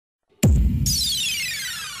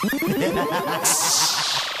You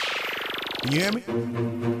hear me?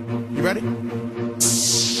 You ready?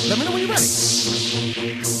 Let me know when you're ready.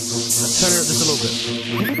 Turn it up just a little bit.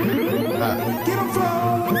 Get 'em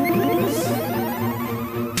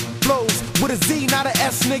Flowz with a Z, not a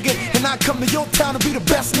S, nigga. And I come to your town to be the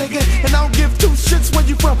best, nigga. And I don't give two shits where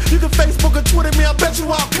you from. You can Facebook or Twitter me, I bet you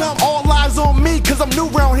I'll come. All eyes on me, cause I'm new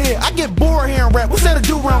round here. I get bored here and rap. What's there to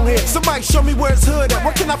do round here? Somebody show me where it's hood at.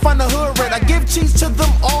 Where can I find the hood at? I give cheese to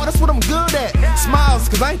them all, that's what I'm good at. Smiles,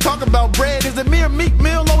 cause I ain't talking about bread. Is it me or Meek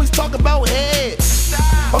Mill always talk about heads?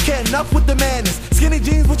 Okay, enough with the madness. Skinny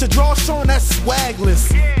jeans with your drawers showing, that's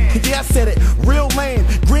swagless. Yeah, I said it, real lame.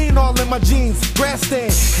 Green all in my jeans, grass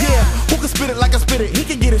stain. Yeah, who can spit it like I spit it? He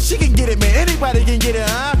can get it, she can get it, man. Anybody can get it,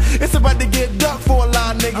 huh? It's about to get dark for a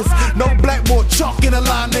lot of niggas. No blackboard, chalk in a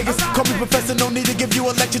lot of niggas. Call me professor, no need to give you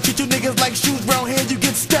a lecture. Treat you niggas like shoes round here, you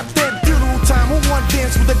get stepped in. Funeral time, who want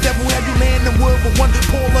dance with the devil? Have you laying in wood with one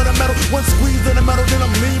pull of the metal, one squeeze of the metal, then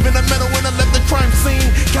I'm leaving the metal when I left the crime scene.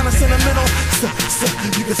 Kinda sentimental.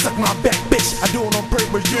 You can suck my back, bitch. I do it on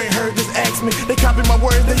purpose, you ain't heard, just ask me. They copy my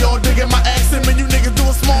words, they all digging my accent. Man, you niggas do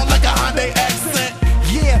it small like a Hyundai accent.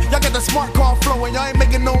 Yeah, y'all got the smart car flow and y'all ain't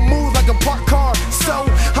making no moves like a parked car. So,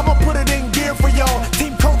 I'ma put it in gear for y'all.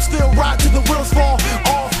 Team coach still ride till the wheels fall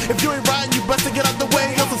off. If you ain't riding, you best to get out the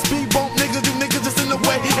way. Else a speed bump, niggas, you niggas just in the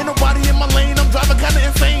way. Ain't nobody in my lane, I'm driving kinda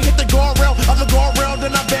insane. Hit the guardrail, off the guardrail,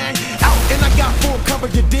 then I bang out. And I got full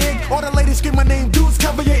coverage, you dig? All the ladies scream my name, dudes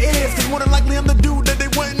cover your ears. Cause more than likely I'm the dude that they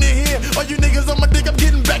wantin' to hear. All you niggas on my dick, I'm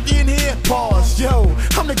getting back in here. Pause, yo,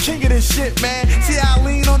 I'm the king of this shit, man. See how I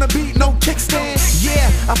lean on the beat, no kickstand. Yeah,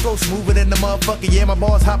 I flow smoother than the motherfucker. Yeah, my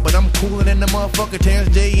bars hot, but I'm cooler than the motherfucker.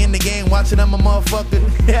 Terrence J in the game, watching I'm a motherfucker.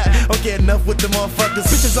 Yeah, okay, enough with the motherfuckers.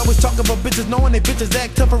 Bitches always talk about bitches, knowing they bitches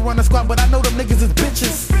act tougher on the squad, but I know them niggas is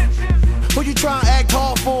bitches. Who you tryna act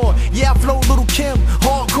hard for? Yeah, I flow Little Kim,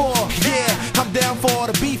 hardcore. Yeah, I'm down for all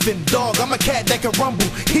the beefing, dog. I'm a cat that can rumble,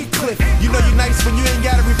 Heathcliff. You know you nice when you ain't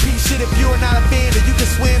gotta repeat shit. If you're not a fan, then you can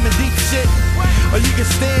swim in deep shit, or you can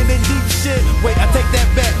stand in deep shit. Wait, I take that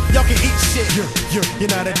back. Y'all can eat shit. You're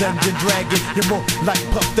not a dungeon dragon. You're more like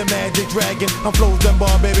Puff the Magic Dragon. I'm Flowz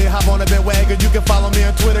Dunbar, baby. Hop on a bandwagon. You can follow me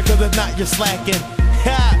on Twitter, cause if not, you're slacking.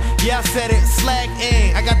 Ha, yeah, I said it,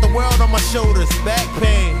 slacking. I got the world on my shoulders, backpack.